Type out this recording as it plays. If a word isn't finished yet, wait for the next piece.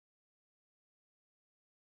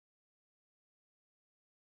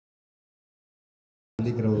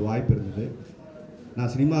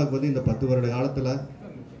நான் சினிமாவுக்கு வந்து இந்த 10 வருட காலத்தில்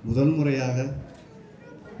முதல் முறையாக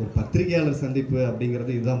ஒரு பத்திரிகையாளர் சந்திப்பு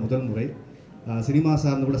அப்படிங்கிறது இதுதான் முதல் முறை. சினிமா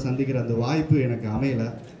சார்ந்து கூட சந்திக்கிற அந்த வாய்ப்பு எனக்கு அமையலை.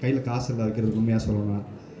 கையில் காசு இல்லை வைக்கிறதுக்கு உண்மையாக சொல்லணும்.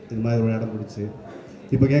 இது மாதிரி ஒரு இடம் பிடிச்சி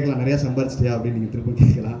இப்போ கேட்கலாம், நிறையா சம்பாரிச்சிட்டியா அப்படின்னு நீங்கள் திரும்ப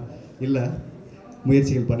கேட்கலாம். இல்லை,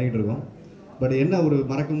 முயற்சிகள் பண்ணிக்கிட்டு இருக்கோம். பட் என்ன ஒரு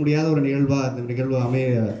மறக்க முடியாத ஒரு நிகழ்வாக இந்த நிகழ்வு அமைய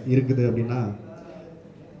இருக்குது அப்படின்னா,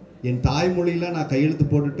 என் தாய்மொழியில் நான் கையெழுத்து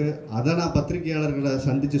போட்டுட்டு அதை நான் பத்திரிகையாளர்களை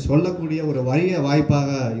சந்தித்து சொல்லக்கூடிய ஒரு வறிய வாய்ப்பாக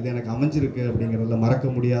இது எனக்கு அமைஞ்சிருக்கு. அப்படிங்கிறதுல மறக்க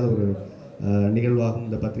முடியாத ஒரு நிகழ்வாகவும்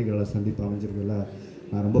இந்த பத்திரிகையாளர் சந்திப்பு அமைஞ்சிருக்குல்ல,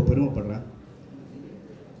 நான் ரொம்ப பெருமைப்படுறேன்.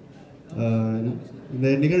 இந்த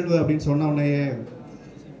நிகழ்வு அப்படின்னு சொன்ன உடனே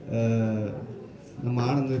நம்ம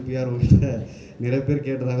ஆனந்த் பிஆர் கிட்ட நிறைய பேர்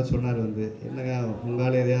கேட்டதாக சொன்னார். வந்து என்னங்க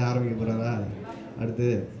உங்களால் எதையாவது ஆரம்பிக்க போகிறாரா அடுத்து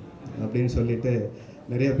அப்படின்னு சொல்லிட்டு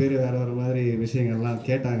நிறைய பேர் வேறு வேறு மாதிரி விஷயங்கள்லாம்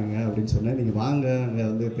கேட்டாங்க அப்படின்னு சொன்னேன். நீங்கள் வாங்க அங்கே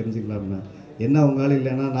வந்து தெரிஞ்சுக்கலாம்னா, என்ன உங்களால்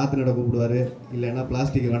இல்லைன்னா நாற்று நட கூப்பிடுவார், இல்லைன்னா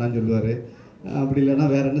பிளாஸ்டிக் வேணான்னு சொல்லுவார், அப்படி இல்லைன்னா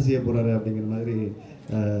வேறு என்ன செய்ய போகிறாரு அப்படிங்கிற மாதிரி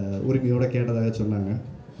உரிமையோடு கேட்டதாக சொன்னாங்க.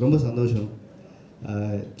 ரொம்ப சந்தோஷம்.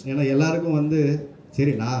 ஏன்னா எல்லாருக்கும் வந்து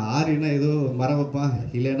சரி நான் ஆரினா ஏதோ மரம் வைப்பான்,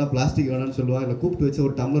 இல்லைன்னா பிளாஸ்டிக் வேணான்னு சொல்லுவான், இல்லை கூப்பிட்டு வச்சு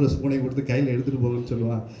ஒரு டம்ளர் ஸ்பூனை கொடுத்து கையில் எடுத்துகிட்டு போங்கன்னு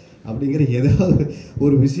சொல்லுவான். அப்படிங்கிற ஏதாவது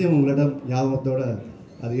ஒரு விஷயம் உங்களிடம் ஞாபகத்தோடு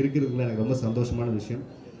அது இருக்கிறதுல எனக்கு ரொம்ப சந்தோஷமான விஷயம்.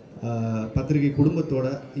 பத்திரிகை குடும்பத்தோட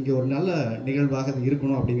இங்கே ஒரு நல்ல நிகழ்வாக அது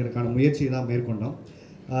இருக்கணும் அப்படிங்கிறதுக்கான முயற்சியை தான் மேற்கொண்டோம்.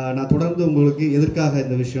 நான் தொடர்ந்து உங்களுக்கு எதற்காக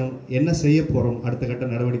இந்த விஷயம் என்ன செய்ய போகிறோம் அடுத்த கட்ட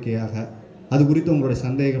நடவடிக்கையாக அது குறித்து உங்களுடைய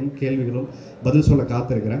சந்தேகம் கேள்விகளும் பதில் சொல்ல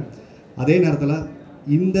காத்திருக்கிறேன். அதே நேரத்தில்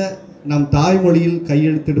இந்த நம் தாய்மொழியில்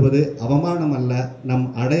கையெழுத்திடுவது அவமானம் அல்ல, நம்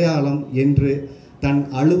அடையாளம் என்று தன்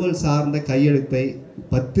அலுவல் சார்ந்த கையெழுத்தை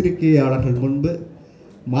பத்திரிகையாளர்கள் முன்பு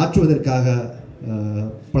மாற்றுவதற்காக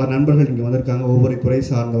பல நண்பர்கள் இங்கே வந்திருக்காங்க. ஒவ்வொரு துறை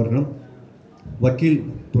சார்ந்தவர்களும், வக்கீல்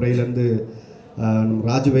துறையிலேருந்து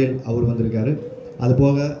ராஜவேல் அவர் வந்திருக்காரு.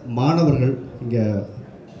 அதுபோக மாணவர்கள் இங்கே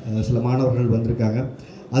சில மாணவர்கள் வந்திருக்காங்க.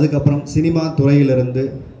 அதுக்கப்புறம் சினிமா துறையிலிருந்து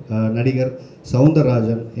நடிகர்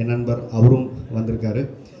சவுந்தரராஜன் என் நண்பர் அவரும் வந்திருக்காரு.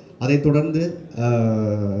 அதைத் தொடர்ந்து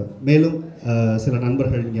மேலும் சில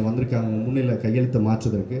நண்பர்கள் இங்கே வந்திருக்காங்க முன்னிலை கையெழுத்தை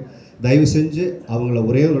மாற்றுவதற்கு. தயவு செஞ்சு அவங்கள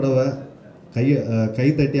ஒரே ஒரு தடவை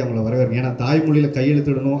கைத்தட்டி அவங்கள வரவேற்க. ஏன்னா தாய்மொழியில்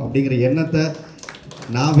கையெழுத்திடணும் அப்படிங்கிற எண்ணத்தை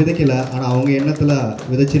நான் விதைக்கலை, ஆனால் அவங்க எண்ணத்தில்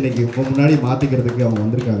விதைச்சு இன்றைக்கி உங்கள் முன்னாடி மாற்றிக்கிறதுக்கு அவங்க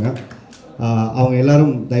வந்திருக்காங்க. அவங்க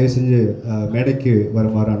எல்லாரும் தயவு செஞ்சு மேடைக்கு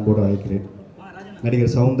வருமாறு அன்போடு அழைக்கிறேன்.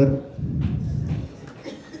 நடிகர் சவுந்தர்,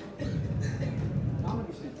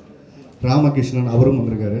 ராமகிருஷ்ணன் அவரும்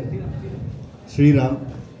வந்திருக்காரு, ஸ்ரீராம்,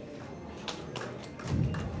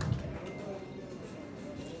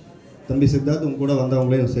 தம்பி சித்தார்த் உங்க கூட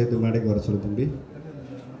வந்தவங்களையும் சேர்த்து மேடைக்கு வர சொல்லு தம்பி.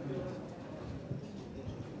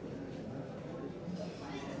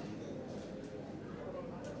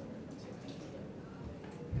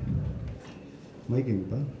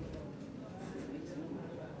 மைக்கிங்கப்பா.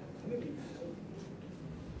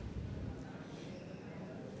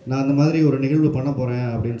 நான் அந்த மாதிரி ஒரு நிகழ்வு பண்ண போகிறேன்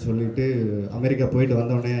அப்படின்னு சொல்லிட்டு அமெரிக்கா போயிட்டு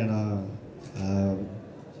வந்தோடனே நான்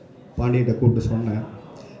பாண்டிகிட்ட கூப்பிட்டு சொன்னேன்.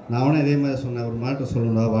 நான் அவனே இதே மாதிரி சொன்னேன், ஒரு மேட்டர்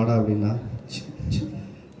சொல்லணும்டா வாடா அப்படின்னா.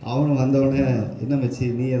 அவனும் வந்தவொடனே என்ன மச்சி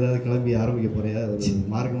நீ ஏதாவது கிளம்பி ஆரம்பிக்க போறியா, ஒரு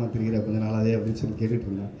மார்க்கமாக திரிகிற கொஞ்ச நாளாதே அப்படின்னு சொல்லி கேட்டுட்டு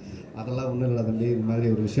இருந்தேன். அதெல்லாம் ஒன்றும் இல்லை தம்பி, இந்த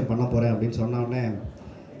மாதிரி ஒரு விஷயம் பண்ண போகிறேன் அப்படின்னு சொன்னோடனே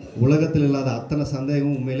உலகத்தில் இல்லாத அத்தனை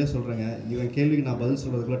சந்தேகமும் உண்மையிலே சொல்கிறேங்க. இவன் கேள்விக்கு நான் பதில்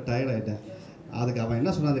சொல்கிறதுக்குள்ள டயர்ட் ஆகிட்டேன். அதுக்கு அவன் என்ன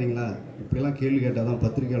சொன்னா தெரியுங்களா, இப்படிலாம் கேள்வி கேட்டால் தான்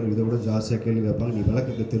பத்திரிகையாளர் இதை விட ஜாஸ்தியாக கேள்வி கேட்பாங்க, நீ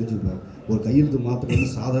விளக்கத்தை தெரிஞ்சுப்ப, ஒரு கையெழுத்து மாற்றுறது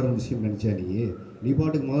சாதாரண விஷயம் நினச்சா நீ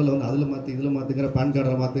பாட்டுக்கு முதல்ல வந்து அதில் மாற்றி இதில் மாற்றுங்கிற, பேன்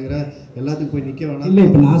கார்டில் மாற்றுங்கிற, எல்லாத்துக்கும் போய் நிற்க வேணாம். இல்லை,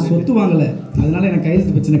 இப்போ நான் சொத்து வாங்கலை, அதனால எனக்கு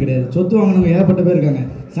கையெழுத்து பிரச்சனை கிடையாது. சொத்து வாங்கினவங்க ஏகப்பட்ட பேர் இருக்காங்க.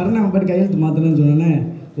 சடனாக அவன் பாட்டு கையெழுத்து மாற்றணும்னு சொன்னோன்னே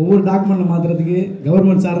ஒவ்வொரு டாக்குமெண்ட்டில் மாற்றுறதுக்கு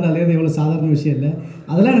கவர்மெண்ட் சார்ந்த அலையிறது எவ்வளோ சாதாரண விஷயம் இல்லை.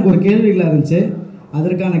 அதெல்லாம் எனக்கு ஒரு கேள்விகளாக இருந்துச்சு.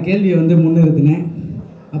 அதற்கான கேள்வியை வந்து முன்னிறுத்தினேன்.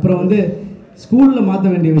 அப்புறம் வந்து ஸ்கூலில் மாற்ற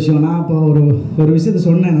வேண்டிய விஷயம், நான் இப்போ ஒரு விஷயத்த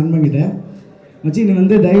சொன்னேன் நண்பங்கிட்ட, மச்சி நீ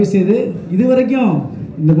வந்து தயவுசெய்து இது வரைக்கும்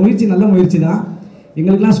இந்த முயற்சி நல்ல முயற்சி தான்,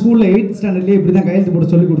 எங்களுக்கெல்லாம் ஸ்கூலில் 8th ஸ்டாண்டர்ட்லேயே இப்படி தான் கையெழுத்து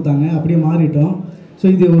போட்டு சொல்லி கொடுத்தாங்க, அப்படியே மாறிட்டோம். ஸோ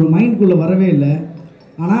இது ஒரு மைண்டுக்குள்ளே வரவே இல்லை.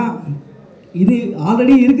 ஆனால் இது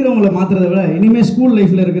ஆல்ரெடி இருக்கிறவங்கள மாற்றுறத விட இனிமேல் ஸ்கூல்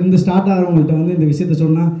லைஃப்பில் இருக்கிறது ஸ்டார்ட் ஆகிறவங்கள்ட்ட வந்து இந்த விஷயத்த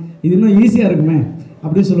சொன்னால் இது இன்னும் ஈஸியாக இருக்குமே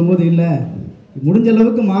அப்படின்னு சொல்லும்போது, இல்லை முடிஞ்ச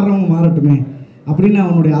அளவுக்கு மாறுறவங்க மாறட்டுமே அப்படின்னு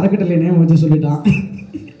அவனுடைய அறக்கட்டளை நேம் வச்சு சொல்லிட்டான்.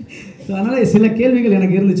 ஸோ அதனால் சில கேள்விகள்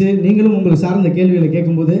எனக்கு இருந்துச்சு. நீங்களும் உங்களுக்கு சார்ந்த கேள்விகளை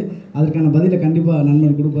கேட்கும்போது அதற்கான பதிலை கண்டிப்பாக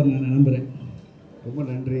நண்பன் கொடுப்பார் நான் நம்புகிறேன். ரொம்ப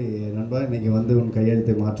நன்றி நண்பா, இன்றைக்கி வந்து உன்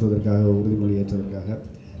கையெழுத்தை மாற்றுவதற்காக, உறுதிமொழி ஏற்றதற்காக.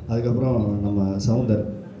 அதுக்கப்புறம் நம்ம சவுந்தர்,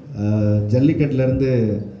 ஜல்லிக்கட்டிலேருந்து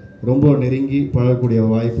ரொம்ப நெருங்கி பழகக்கூடிய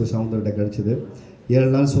வாய்ப்பு சவுந்தர்கிட்ட கிடச்சிது. 7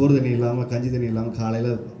 நாள் சோறு தண்ணி இல்லாமல் கஞ்சி தண்ணி இல்லாமல்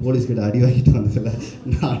காலையில் போலீஸ்கிட்ட அடி வாங்கிட்டு வந்ததில்ல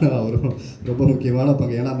நானும் அவரும் ரொம்ப முக்கியமான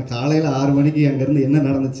பங்கு. ஏன்னா அந்த காலையில் 6 மணிக்கு அங்கேருந்து என்ன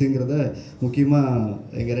நடந்துச்சுங்கிறத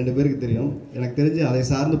முக்கியமாக எங்கள் 2 பேருக்கு தெரியும். எனக்கு தெரிஞ்சு அதை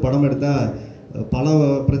சார்ந்து படம் எடுத்தால் பல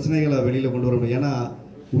பிரச்சனைகளை வெளியில் கொண்டு வர முடியும். ஏன்னா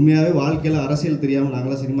உண்மையாகவே வாழ்க்கையில் அரசியல் தெரியாமல்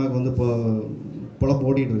நாங்களாம் சினிமாவுக்கு வந்து பொழப்பு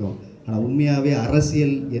ஓட்டிகிட்டு இருக்கோம். ஆனால் உண்மையாகவே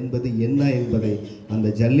அரசியல் என்பது என்ன என்பதை அந்த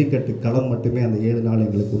ஜல்லிக்கட்டு களம் மட்டுமே அந்த 7 நாள்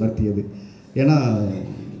எங்களுக்கு உணர்த்தியது. ஏன்னா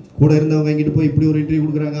கூட இருந்தவங்க இங்கிட்டு போய் இப்படி ஒரு இன்டர்வியூ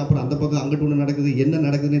கொடுக்குறாங்க, அப்புறம் அந்த பக்கம் அங்கிட்டு ஒன்று நடக்குது, என்ன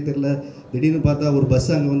நடக்குதுன்னே தெரில. திடீர்னு பார்த்தா ஒரு பஸ்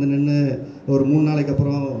அங்கே வந்து நின்று ஒரு 3 நாளைக்கு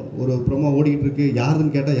அப்புறம் ஒரு ப்ரோமோ ஓடிக்கிட்டு இருக்கு.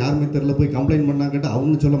 யாருன்னு கேட்டால் யாருமே தெரில. போய் கம்ப்ளைண்ட் பண்ணால் கேட்டால்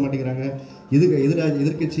அவங்களும் சொல்ல மாட்டேங்கிறாங்க.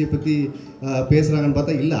 எதிர்கட்சியை பற்றி பேசுகிறாங்கன்னு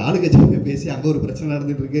பார்த்தா இல்லை, ஆளுங்கட்சியை பேசி அங்கே ஒரு பிரச்சனை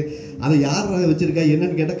நடந்துகிட்டு இருக்கு. அதை யார் வச்சுருக்கா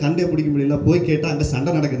என்னன்னு கேட்டால் கண்டே பிடிக்க முடியல. போய் கேட்டால் அங்கே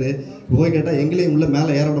சண்டை நடக்குது. போய் கேட்டால் எங்களையும் உள்ள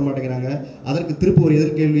மேலே ஏற விட மாட்டேங்கிறாங்க. அதற்கு திருப்பி ஒரு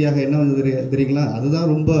எதிர்கேள்வியாக என்ன வந்து தெரியுங்களா,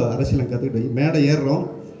 அதுதான் ரொம்ப அரசியலை கற்றுக்கிட்டு மேடை ஏறுறோம்.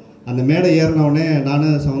 அந்த மேடை ஏறினவுடனே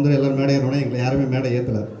நானும் சவுந்தர் எல்லோரும் மேடை ஏறினோடனே எங்களை யாருமே மேடை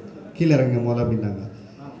ஏற்றலை, கீழே இறங்க போல அப்படின்னாங்க.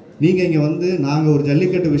 நீங்கள் இங்கே வந்து நாங்கள் ஒரு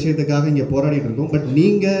ஜல்லிக்கட்டு விஷயத்துக்காக இங்கே போராடிட்டு இருக்கோம், பட்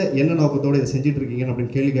நீங்கள் என்ன நோக்கத்தோடு இதை செஞ்சுட்டு இருக்கீங்கன்னு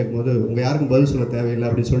அப்படின்னு கேள்வி கேட்கும்போது உங்கள் யாருக்கும் பதில் சொல்ல தேவையில்லை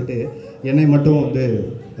அப்படின்னு சொல்லிட்டு என்னை மட்டும் வந்து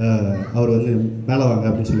அவர் வந்து மேலே வாங்க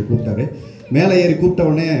அப்படின்னு சொல்லி கூப்பிட்டாரு. மேலே ஏறி கூப்பிட்ட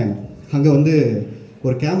உடனே அங்கே வந்து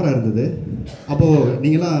ஒரு கேமரா இருந்தது. அப்போது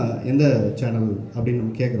நீங்களாம் எந்த சேனல் அப்படின்னு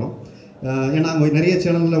நம்ம கேட்குறோம். ஏன்னா அங்கே நிறைய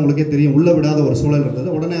சேனலில் உங்களுக்கே தெரியும் உள்ளே விடாத ஒரு சூழல் இருந்தது.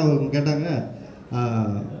 உடனே அவங்க கேட்டாங்க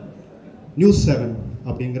நியூஸ் 7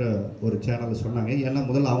 அப்படிங்கிற ஒரு சேனலில் சொன்னாங்க. ஏன்னா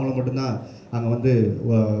முதல்ல அவங்கள மட்டும்தான் அங்கே வந்து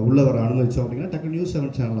உள்ளே வர அனுமதிச்சோம் அப்படின்னா டக்கு நியூஸ்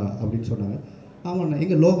 7 சேனலா அப்படின்னு சொன்னாங்க. ஆமாண்ணா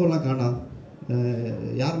எங்கள் லோகோலாம் காணோம்,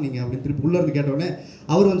 யார் நீங்கள் அப்படின்னு திருப்பி உள்ளேருந்து கேட்டோடனே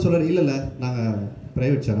அவர் வந்து சொல்கிறார், இல்லை நாங்கள்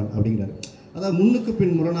ப்ரைவேட் சேனல் அப்படிங்கிறாரு. அதாவது முன்னுக்கு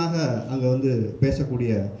பின் முரணாக அங்கே வந்து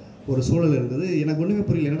பேசக்கூடிய ஒரு சூழல் இருந்தது. எனக்கு ஒன்றுமே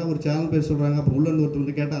புரியல. என்னடா ஒரு சேனல் பேர் சொல்கிறாங்க, அப்புறம் உள்ளேருந்து ஒருத்தர்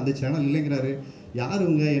வந்து கேட்டால் அந்த சேனல் இல்லைங்கிறாரு, யார்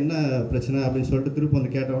இவங்க என்ன பிரச்சனை அப்படின்னு சொல்லிட்டு திருப்பி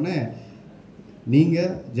வந்து கேட்டோடனே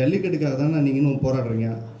நீங்கள் ஜல்லிக்கட்டுக்காக தானே நீங்கள் இன்னும் போராடுறீங்க.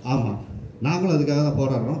 ஆமாம் நாங்களும் அதுக்காக தான்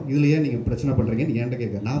போராடுறோம், இதில் ஏன் நீங்கள் பிரச்சனை பண்ணுறீங்கன்னு என்கிட்ட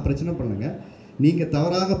கேட்க. நான் பிரச்சனை பண்ணுங்க, நீங்கள்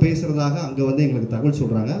தவறாக பேசுகிறதாக அங்கே வந்து எங்களுக்கு தகவல்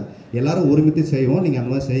சொல்கிறாங்க, எல்லோரும் ஒருமித்து செய்வோம், நீங்கள்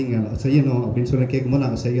அந்த மாதிரி செய்யணும் அப்படின்னு சொல்லி கேட்கும்போது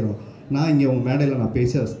நாங்கள் செய்கிறோம். நான் இங்கே உங்கள் மேடையில் நான்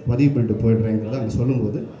பேசி பதிவு பண்ணிட்டு போயிடுறேங்கிறத அங்கே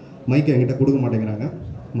சொல்லும்போது மைக்கை என்கிட்ட கொடுக்க மாட்டேங்கிறாங்க.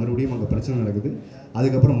 மறுபடியும் அங்கே பிரச்சனை நடக்குது.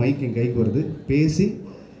 அதுக்கப்புறம் மைக் என் கைக்கு வருது. பேசி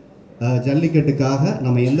ஜல்லிக்கட்டுக்காக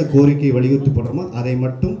நம்ம எந்த கோரிக்கையை வலியுறுத்தி போடுறோமோ அதை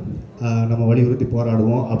மட்டும் நம்ம வலியுறுத்தி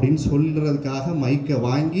போராடுவோம் அப்படின்னு சொல்கிறதுக்காக மைக்கை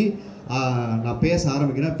வாங்கி நான் பேச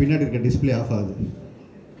ஆரம்பிக்கிறேன். பின்னாடி இருக்க டிஸ்பிளே ஆஃப் ஆகுது.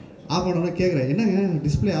 ஆஃப் ஆனோடனே கேட்குறேன், என்னங்க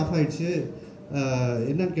டிஸ்பிளே ஆஃப் ஆகிடுச்சு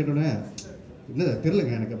என்னன்னு கேட்டோன்னே, என்ன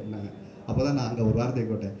தெரிலங்க எனக்கு அப்படின்னாங்க. அப்போ தான் நான் அங்கே ஒரு வார்த்தையை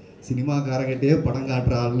கேட்டேன், சினிமாக்காரங்கிட்டே படம்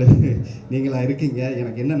காட்டுற ஆள் நீங்களாக இருக்கீங்க,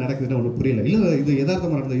 எனக்கு என்ன நடக்குதுன்னு ஒன்று புரியல. இல்லை இது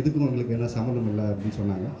யதார்த்தமாக நடந்தது, இதுக்கும் உங்களுக்கு என்ன சம்மந்தம் இல்லை அப்படின்னு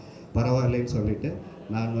சொன்னாங்க. பரவாயில்லைன்னு சொல்லிவிட்டு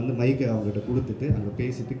நான் வந்து மைக்கை அவங்ககிட்ட கொடுத்துட்டு அங்கே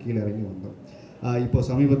பேசிட்டு கீழே இறங்கி வந்தோம். இப்போது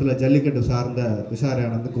சமீபத்தில் ஜல்லிக்கட்டு சார்ந்த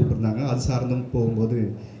விசாரணையானது கூப்பிட்டுருந்தாங்க. அது சார்ந்தும் போகும்போது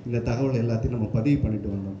இந்த தகவல் எல்லாத்தையும் நம்ம பதிவு பண்ணிட்டு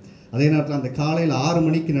வந்தோம். அதே நேரத்தில் அந்த காலையில் 6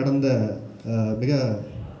 மணிக்கு நடந்த மிக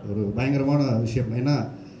ஒரு பயங்கரமான விஷயம். ஏன்னா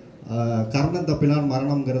கர்ணன் தப்பினால்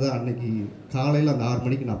மரணம்ங்கிறத அன்னைக்கு காலையில் அந்த 6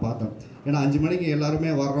 மணிக்கு நான் பார்த்தேன். ஏன்னா 5 மணிக்கு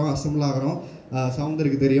எல்லாருமே வர்றோம், அசம்பிள் ஆகிறோம்.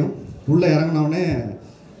 சவுந்தருக்கு தெரியும். உள்ளே இறங்கினோடனே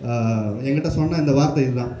என்கிட்ட சொன்ன இந்த வார்த்தை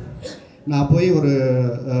இதுதான். நான் போய் ஒரு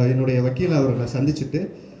என்னுடைய வக்கீல் அவர்களை சந்திச்சுட்டு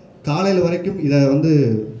காலையில் வரைக்கும் இதை வந்து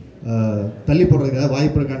தள்ளி போடுறதுக்கு ஏதாவது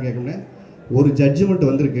வாய்ப்பு இருக்கான்னு கேட்கணுன்னே, ஒரு ஜட்ஜ்மெண்ட்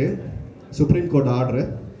வந்திருக்கு, சுப்ரீம் கோர்ட் ஆர்டரு.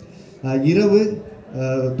 இரவு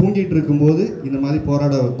தூங்கிட்டு இருக்கும்போது இந்த மாதிரி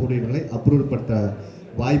போராடக்கூடியவர்களை அப்ரூவல் படுத்த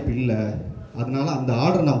வாய்ப்பு இல்லை, அதனால் அந்த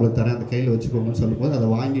ஆர்டர் நான் உங்களுக்கு தரேன், அந்த கையில் வச்சுக்கோங்கன்னு சொல்லும்போது அதை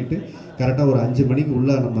வாங்கிட்டு கரெக்டாக ஒரு 5 மணிக்கு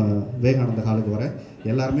உள்ளே நம்ம விவேகானந்த ஹாலுக்கு வர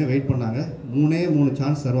எல்லாருமே வெயிட் பண்ணாங்க. 3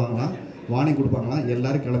 சான்ஸ் தருவாங்களாம், வார்னிங் கொடுப்பாங்களாம்,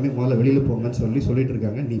 எல்லோரும் கிளம்பி முதல்ல வெளியில் போங்கன்னு சொல்லிட்டு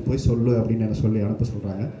இருக்காங்க. நீ போய் சொல்லு அப்படின்னு என்ன சொல்லி அனுப்ப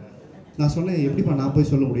சொல்கிறாங்க. நான் சொன்னேன், எப்படிப்பா நான் போய்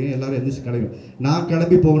சொல்ல முடியும், எல்லோரும் எந்திரிச்சு கிளம்பி, நான்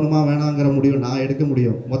கிளம்பி போகணுமா வேணாங்கிற முடிவு நான் எடுக்க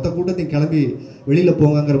முடியும், மொத்த கூட்டத்தையும் கிளம்பி வெளியில்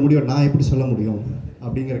போங்கங்கிற முடிவை நான் எப்படி சொல்ல முடியும்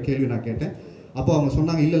அப்படிங்கிற கேள்வி நான் கேட்டேன். அப்போ அவங்க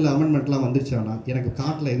சொன்னாங்க, இல்லை அமெண்ட்மெண்ட்லாம் வந்துருச்சானா, எனக்கு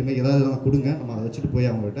காட்டில் எதுவுமே ஏதாவது கொடுங்க, நம்ம அதை வச்சுட்டு போய்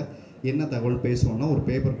அவங்ககிட்ட என்ன தகவல் பேசுவோன்னா ஒரு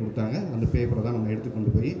பேப்பர் கொடுத்தாங்க. அந்த பேப்பரை தான் நம்ம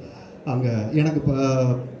எடுத்துக்கொண்டு போய் அங்கே, எனக்கு இப்போ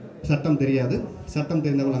சட்டம் தெரியாது, சட்டம்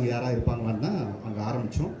தெரிந்தவங்க அங்கே யாராக இருப்பாங்களான்னு தான் அங்கே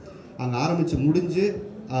ஆரம்பித்தோம். அங்கே ஆரம்பித்து முடிஞ்சு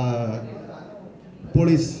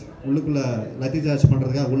போலீஸ் உள்ளுக்குள்ளே லத்தி சார்ஜ்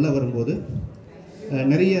பண்ணுறதுக்காக உள்ளே வரும்போது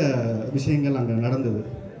நிறைய விஷயங்கள் அங்கே நடந்தது.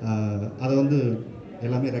 அதை வந்து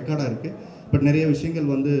எல்லாமே ரெக்கார்டாக இருக்குது. பட் நிறைய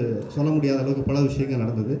விஷயங்கள் வந்து சொல்ல முடியாத அளவுக்கு பல விஷயங்கள்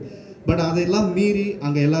நடந்தது. பட் அதையெல்லாம் மீறி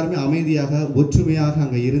அங்கே எல்லாருமே அமைதியாக ஒற்றுமையாக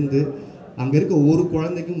அங்கே இருந்து அங்கே இருக்க ஒரு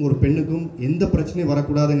குழந்தைக்கும் ஒரு பெண்ணுக்கும் எந்த பிரச்சனையும்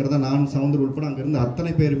வரக்கூடாதுங்கிறத நான் சவுந்தர் உட்பட அங்கே இருந்த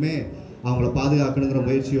அத்தனை பேருமே அவங்கள பாதுகாக்கணுங்கிற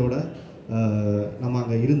முயற்சியோடு நம்ம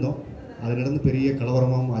அங்கே இருந்தோம். அது நடந்து பெரிய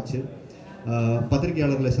கலவரமாகவும் ஆச்சு.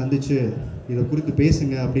 பத்திரிகையாளர்களை சந்தித்து இதை குறித்து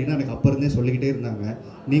பேசுங்க அப்படின்னா எனக்கு அப்போ இருந்தே சொல்லிக்கிட்டே இருந்தாங்க.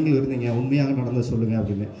 நீங்களும் இருந்தீங்க, உண்மையாக நடந்து சொல்லுங்கள்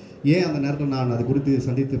அப்படின்னு. ஏன் அந்த நேரத்தில் நான் அது குறித்து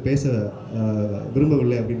சந்தித்து பேச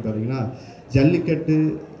விரும்பவில்லை அப்படின்னு பார்த்தீங்கன்னா, ஜல்லிக்கட்டு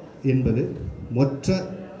என்பது மொத்த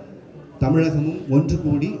தமிழகமும் ஒன்று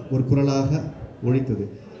கூடி ஒரு குரலாக ஒழித்தது.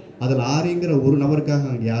 அதில் ஆரிங்கிற ஒரு நபருக்காக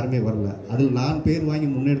அங்கே யாருமே வரல. அதில் நான் பேர் வாங்கி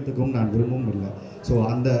முன்னெடுத்துக்கவும் நான் விரும்பவும் இல்லை. ஸோ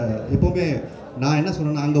அந்த எப்போவுமே நான் என்ன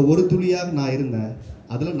சொன்னேன்னா, அங்கே ஒரு துளியாக நான் இருந்தேன்,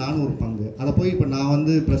 அதில் நானும் ஒரு பங்கு. அதை போய் இப்போ நான்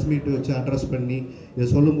வந்து ப்ரெஸ் மீட்டு வச்சு அட்ரஸ் பண்ணி இதை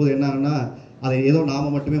சொல்லும்போது என்ன ஆகுன்னா, அதை ஏதோ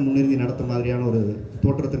நாம் மட்டுமே முன்னிறுத்தி நடத்த மாதிரியான ஒரு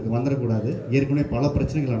தோற்றத்திற்கு வந்துடக்கூடாது. ஏற்கனவே பல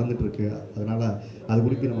பிரச்சனைகள் நடந்துகிட்ருக்கு, அதனால் அது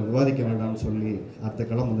குறித்து நம்ம விவாதிக்க வேண்டாம்னு சொல்லி அடுத்த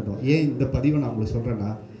களம் வந்துட்டோம். ஏன் இந்த பதிவை நான் உங்களுக்கு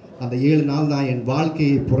சொல்கிறேன்னா, அந்த 7 நாள் தான் என்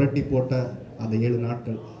வாழ்க்கையை புரட்டி போட்ட அந்த 7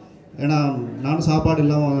 நாட்கள். ஏன்னா நானும் சாப்பாடு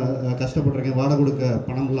இல்லாமல் கஷ்டப்பட்டிருக்கேன், வாடகை கொடுக்க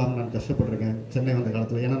பணம் இல்லாமல் நான் கஷ்டப்பட்டிருக்கேன் சென்னை வந்த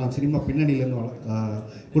காலத்தில். ஏன்னா நான் சினிமா பின்னணியிலேருந்து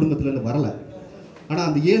குடும்பத்துலேருந்து வரலை. ஆனால்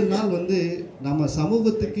அந்த 7 நாள் வந்து நம்ம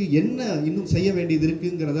சமூகத்துக்கு என்ன இன்னும் செய்ய வேண்டியது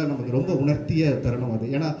இருக்குங்கிறத நமக்கு ரொம்ப உணர்த்திய தருணம் அது.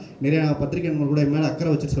 ஏன்னா நிறையா பத்திரிகை நண்பர்கள் கூட மேலே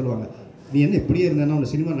அக்கறை வச்சுட்டு சொல்லுவாங்க, நீ என்ன இப்படியே இருந்தேன்னா உன்னை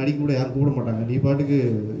சினிமா நடிக்க கூட யாரும் கூட மாட்டாங்க, நீ பாட்டுக்கு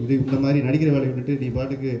இது இந்த மாதிரி நடிக்கிற வேலையை விட்டுட்டு நீ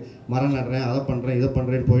பாட்டுக்கு மரம் நடுறேன், அதை பண்ணுறேன், இதை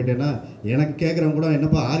பண்ணுறேன்னு போயிட்டேன்னா எனக்கு கேட்குறவங்க கூட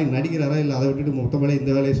என்னப்பா ஆரி நடிக்கிறாரா இல்லை அதை விட்டுட்டு மொத்த வேலையை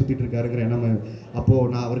இந்த வேலையை சுற்றிட்டு இருக்காருங்கிற எண்ணம்.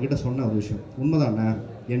 அப்போது நான் அவர்கிட்ட சொன்ன ஒரு விஷயம், உண்மைதானே,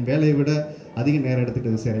 என் வேலையை விட அதிக நேரம்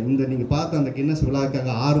எடுத்துகிட்டு சரி இந்த நீங்கள் பார்த்த அந்த கின்னஸ்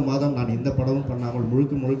விழாவுக்காக 6 மாதம் நான் எந்த படமும் பண்ணாமல்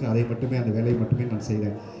முழுக்க அதை மட்டுமே அந்த வேலையை மட்டுமே நான்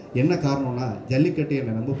செய்தேன். என்ன காரணம்னா, ஜல்லிக்கட்டு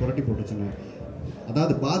என்னை ரொம்ப புரட்டி போட்டுச்சுங்க.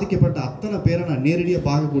 அதாவது பாதிக்கப்பட்ட அத்தனை பேரை நான் நேரடியாக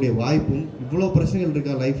பார்க்கக்கூடிய வாய்ப்பும், இவ்வளோ பிரச்சனைகள்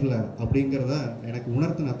இருக்கா லைஃப்பில் அப்படிங்கிறத எனக்கு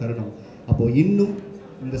உணர்த்தின தருணம். அப்போது இன்னும்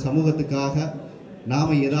இந்த சமூகத்துக்காக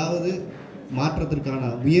நாம் ஏதாவது மாற்றத்திற்கான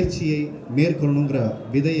முயற்சியை மேற்கொள்ளணுங்கிற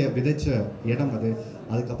விதையை விதைச்ச இடம் அது.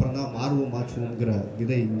 அதுக்கப்புறம் தான் மாறுவோம் மாற்றுவோங்கிற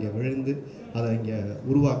விதை இங்கே விழுந்து அதை இங்கே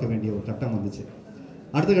உருவாக்க வேண்டிய ஒரு கட்டம் வந்துச்சு.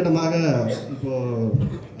 அடுத்த கட்டமாக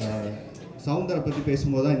இப்போது சவுந்தரை பற்றி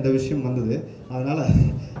பேசும்போது தான் இந்த விஷயம் வந்தது. அதனால்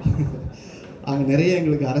அங்கே நிறைய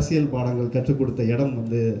எங்களுக்கு அரசியல் பாடங்கள் கற்றுக் கொடுத்த இடம்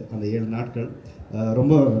வந்து அந்த 7 நாட்கள்.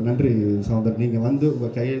 ரொம்ப நன்றி சவுந்தர், நீங்கள் வந்து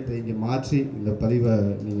உங்கள் கையெழுத்தை இங்கே மாற்றி இந்த பதிவை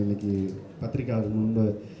நீங்கள் இன்றைக்கி பத்திரிகையாளர் முன்பு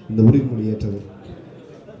இந்த உறுதிமொழி ஏற்றது.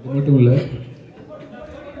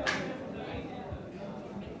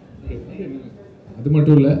 அது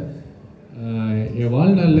மட்டும் இல்லை, என்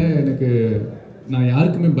வாழ்நாளில் எனக்கு நான்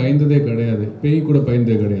யாருக்குமே பயந்ததே கிடையாது, பேய் கூட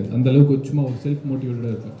பயந்ததே கிடையாது. அந்தளவுக்கு சும்மா ஒரு செல்ஃப்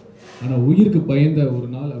மோட்டிவேட்டடாக இருப்பேன். ஆனால் உயிருக்கு பயந்த ஒரு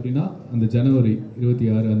நாள் அப்படின்னா அந்த ஜனவரி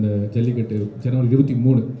 26, அந்த ஜல்லிக்கட்டு ஜனவரி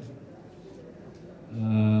 23.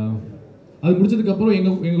 அது முடிச்சதுக்கப்புறம்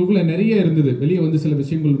எங்களுக்குள்ள நிறைய இருந்தது, வெளியே வந்து சில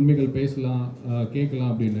விஷயங்கள் உண்மைகள் பேசலாம்,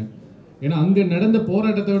 கேட்கலாம் அப்படின்னு. ஏன்னா அங்கே நடந்த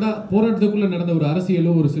போராட்டத்தை விட போராட்டத்துக்குள்ளே நடந்த ஒரு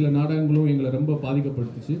அரசியலும் ஒரு சில நாடகங்களும் எங்களை ரொம்ப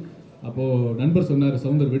பாதிக்கப்படுத்துச்சு. அப்போது நண்பர் சொன்னார்,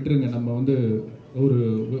 சவுந்தர் விட்டுருங்க, நம்ம வந்து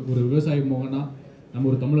ஒரு விவசாய மோகனா, நம்ம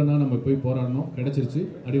ஒரு தமிழனா நம்ம போய் போராடணும், கிடச்சிருச்சு,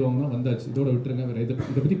 அடி வாங்கணும், வந்தாச்சு, இதோட விட்டுருங்க, வேறு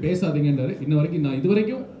இதை பற்றி பேசாதீங்கன்றாரு. இன்ன வரைக்கும் நான் இது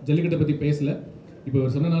வரைக்கும் ஜல்லிக்கட்டை பற்றி பேசலை. இப்போ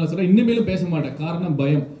அவர் சொன்னனால சொல்ல இனிமேலும் பேச மாட்டேன். காரணம்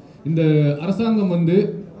பயம். இந்த அரசாங்கம் வந்து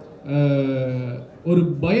ஒரு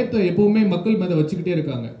பயத்தை எப்போவுமே மக்கள் மேலே வச்சுக்கிட்டே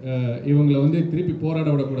இருக்காங்க. இவங்களை வந்து திருப்பி போராட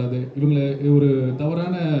விடக்கூடாது, இவங்களை ஒரு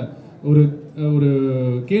தவறான ஒரு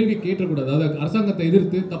கேள்வி கேட்டக்கூடாது, அதாவது அரசாங்கத்தை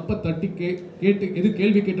எதிர்த்து தப்பை தட்டி கேட்டு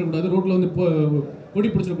கேள்வி கேட்டக்கூடாது, ரோட்டில் வந்து கொடி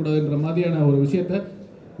பிடிச்சிடக்கூடாதுன்ற மாதிரியான ஒரு விஷயத்தை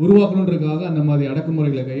உருவாக்கணுன்றதுக்காக அந்த மாதிரி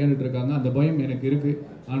அடக்குமுறைகளை கையாண்டுட்டு இருக்காங்க. அந்த பயம் எனக்கு இருக்குது.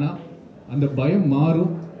 ஆனால் அந்த பயம்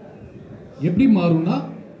மாறும். எப்படி மாறும்னா,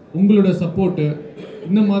 உங்களோட சப்போர்ட்டு,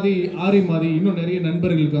 இந்த மாதிரி ஆரி மாதிரி இன்னும் நிறைய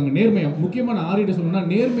நண்பர்கள் இருக்காங்க. நேர்மையாக, முக்கியமாக நான் ஆரிட்ட சொல்லணும்னா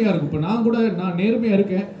நேர்மையாக இருக்கும். இப்போ நான் நேர்மையாக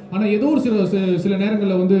இருக்கேன், ஆனால் ஏதோ ஒரு சில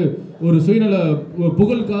நேரங்களில் வந்து ஒரு சுயநல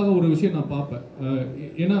புகழுக்காக ஒரு விஷயம் நான் பார்ப்பேன்.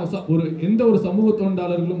 ஏன்னா எந்த ஒரு சமூக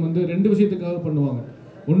தொண்டாளர்களும் வந்து 2 விஷயத்துக்காக பண்ணுவாங்க.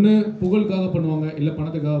 ஒன்று புகழுக்காக பண்ணுவாங்க, இல்லை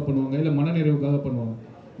பணத்துக்காக பண்ணுவாங்க, இல்லை மனநிறைவுக்காக பண்ணுவாங்க.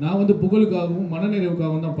 நான் வந்து புகழுக்காகவும்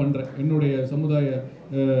மனநிறைவுக்காகவும் தான் பண்ணுறேன், என்னுடைய சமுதாய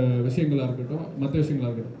விஷயங்களாக இருக்கட்டும், மற்ற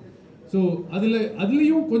விஷயங்களாக இருக்கட்டும். ஸோ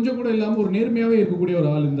அதுலேயும் கொஞ்சம் கூட இல்லாமல் ஒரு நேர்மையாகவே இருக்கக்கூடிய ஒரு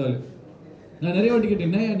ஆள் இருந்தால், நான் நிறைய வாட்டி கேட்டேன்,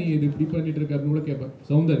 என்ன நீ இது இப்படி பண்ணிட்டு இருக்க அப்படின்னு கூட கேட்பேன்.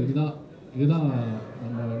 சவுந்தர், இதுதான்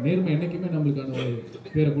நம்ம நேர்மை என்றைக்குமே நம்மளுக்கான ஒரு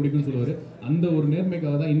பேரை பிடிக்குன்னு சொல்லுவார். அந்த ஒரு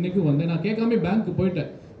நேர்மைக்காக தான் இன்றைக்கும் வந்தேன். நான் கேட்காம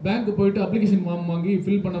பேங்க்கு போயிட்டு அப்ளிகேஷன் ஃபார்ம் வாங்கி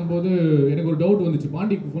ஃபில் பண்ணும்போது எனக்கு ஒரு டவுட் வந்துச்சு.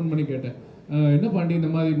 பாண்டிக்கு ஃபோன் பண்ணி கேட்டேன், என்ன பாண்டி இந்த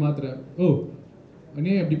மாதிரி மாத்திரை,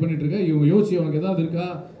 அண்ணே எப்படி பண்ணிட்டு இருக்க, இவங்க யோசிச்சு அவனுக்கு ஏதாவது இருக்கா,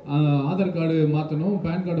 ஆதார் கார்டு மாற்றணும்,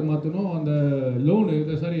 பேன் கார்டு மாற்றணும், அந்த லோனு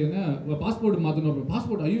என்ன பாஸ்போர்ட் மாற்றணும்.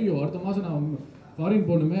 பாஸ்போர்ட் ஐயோ அடுத்த மாதம் நான் ஃபாரின்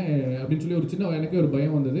போகணுமே அப்படின்னு சொல்லி ஒரு சின்ன எனக்கே ஒரு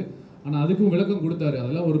பயம் வந்தது. ஆனால் அதுக்கும் விளக்கம் கொடுத்தாரு,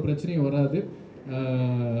 அதெல்லாம் ஒரு பிரச்சனையும் வராது.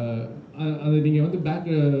 அது நீங்கள் வந்து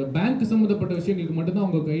பேங்க் சம்மந்தப்பட்ட விஷயங்களுக்கு மட்டும்தான்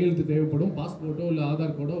உங்கள் கையெழுத்து தேவைப்படும், பாஸ்போர்ட்டோ இல்லை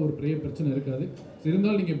ஆதார் கார்டோ ஒரு பெரிய பிரச்சனை இருக்காது.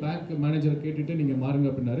 இருந்தாலும் நீங்கள் பேங்க் மேனேஜரை கேட்டுட்டு நீங்கள் மாறுங்க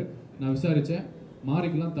அப்படின்னாரு. நான் விசாரித்தேன்.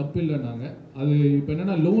 மாறிக்கலாம், தப்பு இல்லைன்னாங்க. அது இப்போ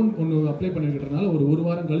என்னென்னா லோன் ஒன்று அப்ளை பண்ணியிருக்கிறதுனால ஒரு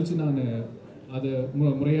வாரம் கழித்து நான் அதை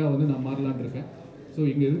முறையாக வந்து நான் மாறலான் இருக்கேன். ஸோ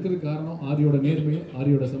இங்கே இருக்கிறதுக்கு காரணம் ஆரியோட நேர்மையும்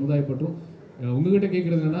ஆரியோட சமுதாய பற்றும். உங்ககிட்ட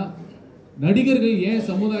கேட்குறது என்னென்னா, நடிகர்கள் ஏன்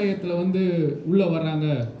சமுதாயத்தில் வந்து உள்ளே வர்றாங்க,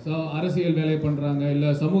 அரசியல் வேலை பண்ணுறாங்க, இல்லை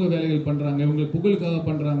சமூக வேலைகள் பண்ணுறாங்க, இவங்களுக்கு புகழுக்காக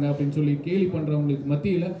பண்ணுறாங்க அப்படின்னு சொல்லி கேலி பண்ணுறவங்களுக்கு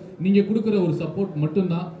மத்தியில் நீங்கள் கொடுக்குற ஒரு சப்போர்ட்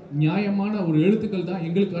மட்டும்தான், நியாயமான ஒரு எழுத்துக்கள் தான்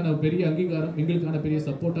எங்களுக்கான பெரிய அங்கீகாரம், எங்களுக்கான பெரிய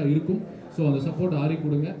சப்போர்ட்டாக இருக்கும். ஸோ அந்த சப்போர்ட் ஆரி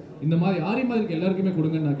கொடுங்க, இந்த மாதிரி ஆரி மாதிரிக்கு எல்லாருக்குமே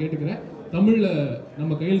கொடுங்கன்னு நான் கேட்டுக்கிறேன். தமிழில்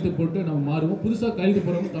நம்ம கையெழுத்து போட்டு நம்ம மாறுவோம், புதுசாக கையெழுத்து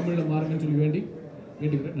போகிறவங்க தமிழில் மாறுங்கன்னு சொல்லி வேண்டி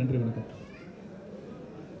கேட்டுக்கிறேன். நன்றி, வணக்கம்.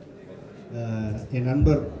 என்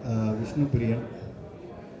நண்பர் விஷ்ணு பிரியன்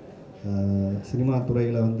சினிமா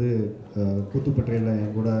துறையில் வந்து கூத்துப்பற்றையில்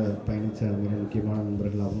என் கூட பயணித்த மிக முக்கியமான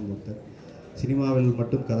நண்பர்கள் அவரும் ஒருத்தர். சினிமாவில்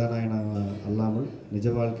மட்டும் கதாநாயகனாக அல்லாமல்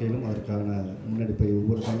நிஜ வாழ்க்கையிலும் அதற்கான முன்னெடுப்பை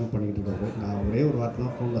ஒவ்வொரு டைமும் பண்ணிக்கிட்டு இருக்காரு. நான் ஒரே ஒரு வார்த்தை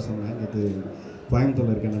தான் ஃபோனில் சொன்னேன், நேற்று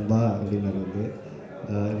கோயம்புத்தூரில் இருக்கேன் நண்பா அப்படின்னாரு. வந்து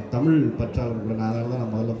தமிழ் பற்றாளர்கள் நான் அதனால தான்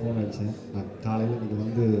நான் முதல்ல ஃபோன் அடித்தேன். நான் காலையில் நீங்கள்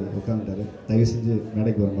வந்து உட்காந்துட்டாரு. தயவு செஞ்சு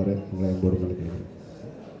மேடைக்கு வருமாறு உங்களை எங்களோட மேலே கேட்குறேன்.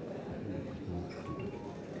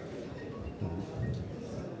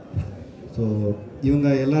 ஸோ இவங்க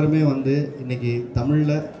எல்லாருமே வந்து இன்றைக்கி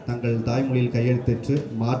தமிழில் தங்கள் தாய்மொழியில் கையெழுத்திட்டு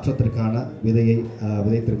மாற்றத்திற்கான விதையை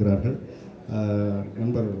விதைத்திருக்கிறார்கள்.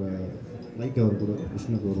 நண்பர் மைக் அவர் கூட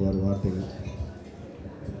விஷ்ணுக்கு ஒரு வார்த்தைகள்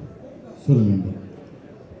சொல்லுங்கள்.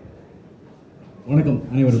 வணக்கம்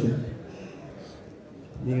அனைவருக்கும்.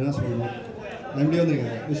 நீங்கள் தான் சொல்லணும். எப்படி வந்துருங்க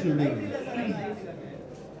விஷ்ணு? எப்படி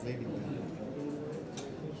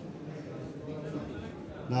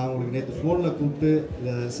நான் உங்களுக்கு நேற்று ஃபோனில் கூப்பிட்டு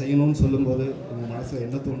இதை செய்யணும்னு சொல்லும்போது உங்கள் மனசில்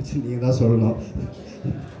என்ன தோணுச்சு நீங்கள் தான் சொல்லணும்.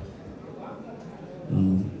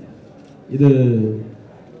 இது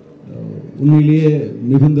உண்மையிலேயே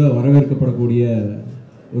மிகுந்த வரவேற்கப்படக்கூடிய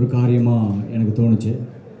ஒரு காரியமாக எனக்கு தோணுச்சு.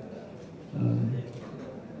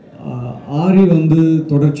 ஆரி வந்து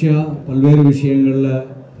தொடர்ச்சியாக பல்வேறு விஷயங்களில்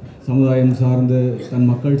சமுதாயம் சார்ந்து தன்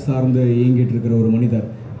மக்கள் சார்ந்து இயங்கிட்டு இருக்கிற ஒரு மனிதர்.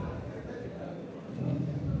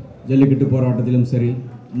 ஜல்லிக்கட்டு போராட்டத்திலும் சரி,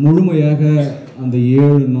 முழுமையாக அந்த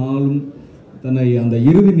 7 நாளும் தன்னை அந்த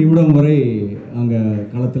இறுதி நிமிடம் வரை அங்கே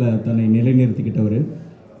களத்தில் தன்னை நிலைநிறுத்திக்கிட்டவர்.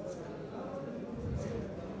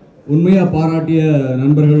 உண்மையாக பாராட்டிய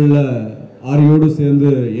நண்பர்களில் ஆரியோடு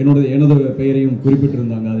சேர்ந்து எனது பெயரையும்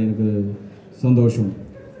குறிப்பிட்டிருந்தாங்க. அது எனக்கு சந்தோஷம்.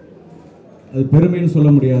 அது பெருமைன்னு சொல்ல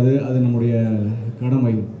முடியாது, அது நம்முடைய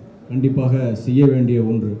கடமை, கண்டிப்பாக செய்ய வேண்டிய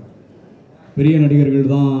ஒன்று. பெரிய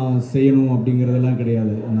நடிகர்கள் தான் செய்யணும் அப்படிங்கிறதெல்லாம்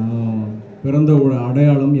கிடையாது. நான் பிறந்த ஒரு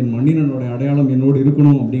அடையாளம், என் மண்ணினோட அடையாளம் என்னோடு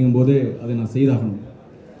இருக்கணும் அப்படிங்கும்போது அதை நான் செய்தாகணும்.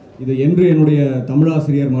 இது என்று என்னுடைய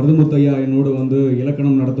தமிழாசிரியர் மருதமுத்தையா என்னோடு வந்து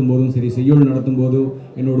இலக்கணம் நடத்தும் போதும் சரி, செய்யுள் நடத்தும் போதும்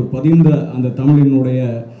என்னோடு பதிந்த அந்த தமிழினுடைய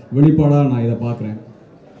வெளிப்பாடாக நான் இதை பார்க்குறேன்.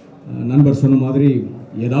 நண்பர் சொன்ன மாதிரி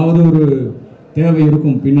ஏதாவது ஒரு தேவை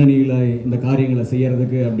இருக்கும் பின்னணியில் இந்த காரியங்களை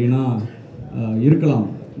செய்கிறதுக்கு அப்படின்னா இருக்கலாம்.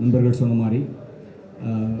 நண்பர்கள் சொன்ன மாதிரி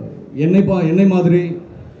என்னை மாதிரி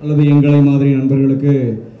அல்லது எங்களை மாதிரி நண்பர்களுக்கு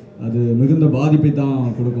அது மிகுந்த பாதிப்பை தான்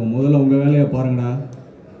கொடுக்கும். முதல்ல உங்கள் வேலையை பாருங்கடா,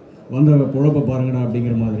 வந்த பொழப்பை பாருங்கடா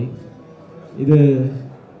அப்படிங்கிற மாதிரி.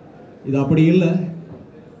 இது அப்படி இல்லை.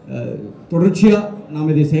 தொடர்ச்சியாக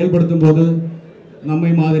நாம் இதை செயல்படுத்தும் போது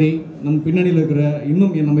நம்மை மாதிரி நம் பின்னணியில் இருக்கிற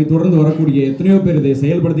இன்னும் நம்மை தொடர்ந்து வரக்கூடிய எத்தனையோ பேர் இதை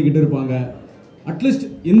செயல்படுத்திக்கிட்டு இருப்பாங்க. அட்லீஸ்ட்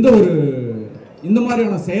இந்த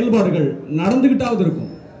மாதிரியான செயல்பாடுகள் நடந்துக்கிட்டாவது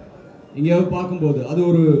இருக்கும். எங்கேயாவது பார்க்கும்போது அது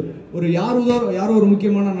ஒரு யாரோ ஒரு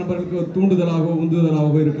முக்கியமான நபர்களுக்கு தூண்டுதலாகவோ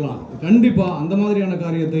உந்துதலாகவோ இருக்கலாம். கண்டிப்பாக அந்த மாதிரியான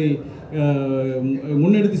காரியத்தை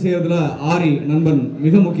முன்னெடுத்து செய்கிறதுல ஆரி நண்பன்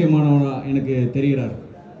மிக முக்கியமானவராக எனக்கு தெரிகிறார்.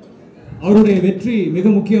 அவருடைய வெற்றி மிக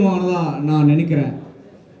முக்கியமானதாக நான் நினைக்கிறேன்.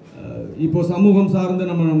 இப்போது சமூகம் சார்ந்து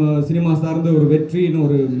நம்ம சினிமா சார்ந்து ஒரு வெற்றின்னு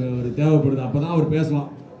ஒரு தேவைப்படுது. அப்போ தான் அவர் பேசலாம்,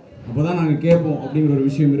 அப்போ தான் நாங்கள் கேட்போம் அப்படிங்கிற ஒரு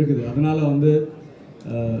விஷயம் இருக்குது. அதனால் வந்து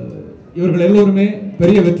இவர்கள் எல்லோருமே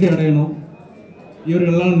பெரிய வெற்றி அடையணும்.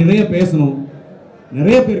 இவர்களெல்லாம் நிறைய பேசணும்,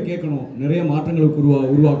 நிறைய பேர் கேட்கணும், நிறைய மாற்றங்களுக்கு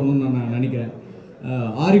உருவாக்கணும்னு நான் நினைக்கிறேன்.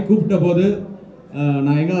 ஆரி கூப்பிட்ட போது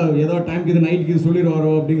நான் ஏதோ டைமுக்கு இது நைட்டுக்கு இது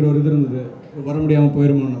சொல்லிடுவாரோ அப்படிங்கிற ஒரு இது இருந்தது, வர முடியாமல்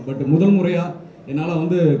போயிருமோன்னு. பட் முதல் முறையாக என்னால்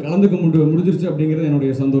வந்து கலந்துக்க முடிஞ்சிருச்சு அப்படிங்கிறது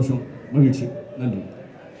என்னுடைய சந்தோஷம், மகிழ்ச்சி. நன்றி.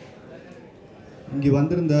 இங்கு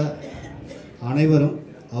வந்திருந்த அனைவரும்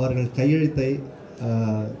அவர்கள் கையெழுத்தை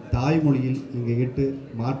தாய்மொழியில் இங்கே இட்டு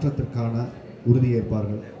மாற்றத்திற்கான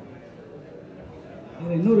உறுதியேற்பார்கள்.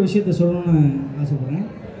 இதில் இன்னொரு விஷயத்த சொல்லணும்னு ஆசைப்பட்றேன்.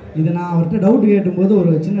 இதை நான் அவர்கிட்ட டவுட் கேட்டும்போது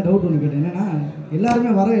ஒரு சின்ன டவுட் ஒன்று கேட்டேன். என்னென்னா,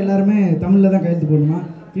 எல்லாருமே தமிழில் தான் கையெழுத்து போடணுமா?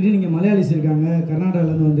 திடீர்னு நீங்கள் மலையாளிஸ் இருக்காங்க,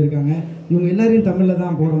 கர்நாடகாவிலேருந்து வந்திருக்காங்க, இவங்க எல்லாரையும் தமிழில்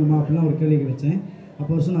தான் போடணுமா அப்படிலாம் ஒரு கேள்வி வச்சேன்.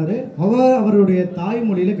 அப்போ அவர் சொன்னார், அவருடைய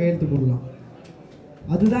தாய்மொழியில் கையெழுத்து போடலாம்,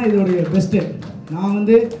 அதுதான் இதோடைய பெஸ்ட்டு. நான்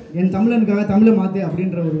வந்து என் தமிழனுக்காக தமிழை மாற்று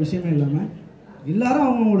அப்படின்ற ஒரு விஷயமே இல்லாமல் எல்லாரும்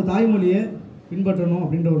அவங்களோட தாய்மொழியை பின்பற்றணும்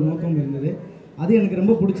அப்படின்ற ஒரு நோக்கம் இருந்தது. அது எனக்கு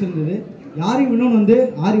ரொம்ப பிடிச்சிருந்தது. யாரையும் இன்னொன்று வந்து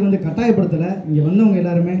ஆரி வந்து கட்டாயப்படுத்தலை. இங்கே வந்தவங்க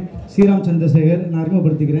எல்லாருமே ஸ்ரீராம் சந்திரசேகர் நான்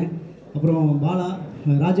அறிமுகப்படுத்திக்கிறேன், அப்புறம் பாலா,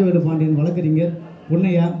 ராஜவேலு பாண்டியன், வழக்கறிஞர்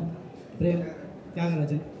பொன்னையா, பிரேம்,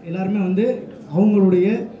 தியாகராஜன் எல்லாருமே வந்து அவங்களுடைய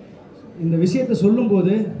இந்த விஷயத்தை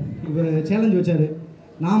சொல்லும்போது இவர் சேலஞ்ச் வச்சார்,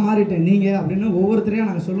 நான் மாறிட்டேன் நீங்கள் அப்படின்னு ஒவ்வொருத்தரையும்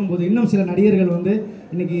நாங்கள் சொல்லும்போது இன்னும் சில நடிகர்கள் வந்து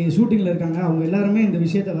இன்றைக்கி ஷூட்டிங்கில் இருக்காங்க, அவங்க எல்லாருமே இந்த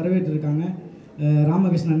விஷயத்தை வரவேற்றிருக்காங்க.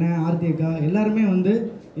 ராமகிருஷ்ணன், ஆர்த்தி அக்கா எல்லாருமே வந்து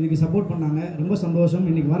இதுக்கு சப்போர்ட் பண்ணாங்க. ரொம்ப சந்தோஷம்.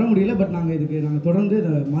 இன்றைக்கி வர முடியல, பட் நாங்கள் தொடர்ந்து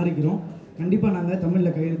இதை மாறிக்கிறோம். கண்டிப்பாக நாங்கள்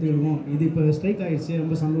தமிழில் கையெழுத்துடுவோம். இது இப்போ ஸ்ட்ரைக் ஆகிடுச்சு,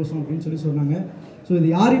 ரொம்ப சந்தோஷம் அப்படின்னு சொன்னாங்க. ஸோ இது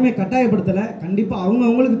யாரையுமே கட்டாயப்படுத்தலை. கண்டிப்பாக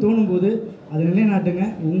அவங்களுக்கு தோணும்போது அதை நிலைநாட்டுங்க.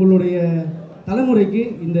 உங்களுடைய தலைமுறைக்கு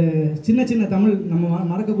இந்த சின்ன சின்ன தமிழ் நம்ம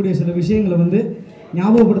மறக்கக்கூடிய சில விஷயங்களை வந்து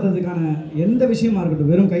ஞாபகப்படுத்துறதுக்கான எந்த விஷயமா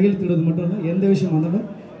இருக்கட்டும், வெறும் கையெழுத்திடுவது மட்டும் இல்லை, எந்த விஷயம் வந்தாலும்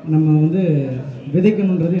நம்ம வந்து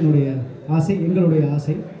விதைக்கணுன்றது என்னுடைய ஆசை, எங்களுடைய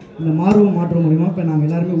ஆசை. இந்த மாறுவோம் மாற்றுவோம் மூலிமா இப்போ நாங்கள்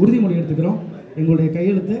எல்லாருமே உறுதிமொழி எடுத்துக்கிறோம், எங்களுடைய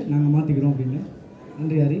கையெழுத்தை நாங்கள் மாற்றிக்கிறோம் அப்படின்னு.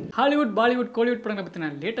 நன்றி ஆரி. ஹாலிவுட், பாலிவுட், கோலிவுட் படங்களை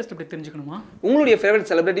பற்றின லேட்டஸ்ட் அப்படி தெரிஞ்சுக்கணுமா? உங்களுடைய ஃபேவரட்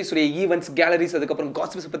செலிபிரிட்டிஸ் உடைய ஈவெண்ட்ஸ், கேலரிஸ், அதுக்கப்புறம்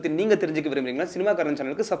காசிப்ஸ் பற்றி நீங்கள் தெரிஞ்சுக்க விரும்புறீங்களா? சினிமாக்காரன்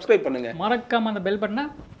சேனலுக்கு சப்ஸ்கிரைப் பண்ணுங்கள். மறக்காமல் அந்த பெல் பட்டனை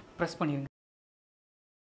ப்ரெஸ் பண்ணிடுங்க.